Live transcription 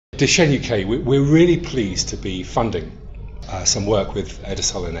Duchenne UK, we're really pleased to be funding some work with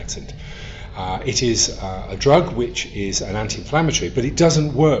Edasalonexent. It is a drug which is an anti-inflammatory, but it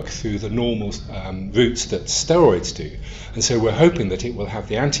doesn't work through the normal routes that steroids do. And so we're hoping that it will have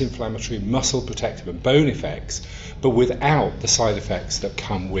the anti-inflammatory, muscle protective and bone effects, but without the side effects that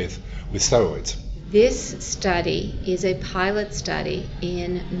come with steroids. This study is a pilot study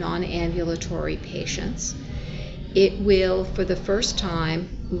in non-ambulatory patients. It will, for the first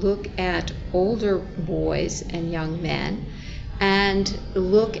time, look at older boys and young men and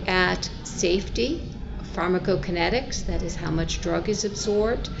look at safety, pharmacokinetics, that is how much drug is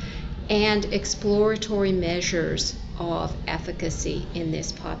absorbed, and exploratory measures of efficacy in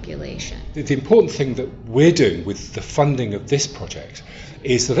this population. The important thing that we're doing with the funding of this project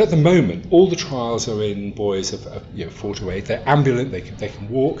is that at the moment all the trials are in boys of 4 to 8. They're ambulant, they can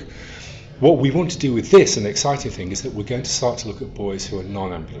walk. What we want to do with this, an exciting thing, is that we're going to start to look at boys who are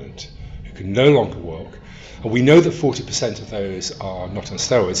non-ambulant, who can no longer walk. And we know that 40% of those are not on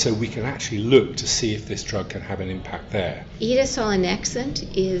steroids, so we can actually look to see if this drug can have an impact there.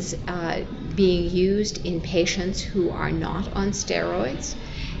 Edasalonexent is being used in patients who are not on steroids,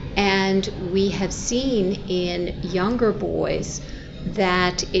 and we have seen in younger boys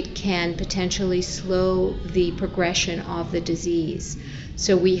that it can potentially slow the progression of the disease.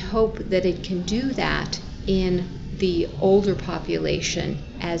 So we hope that it can do that in the older population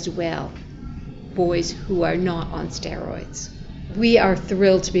as well, boys who are not on steroids. We are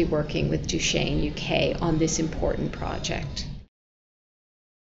thrilled to be working with Duchenne UK on this important project.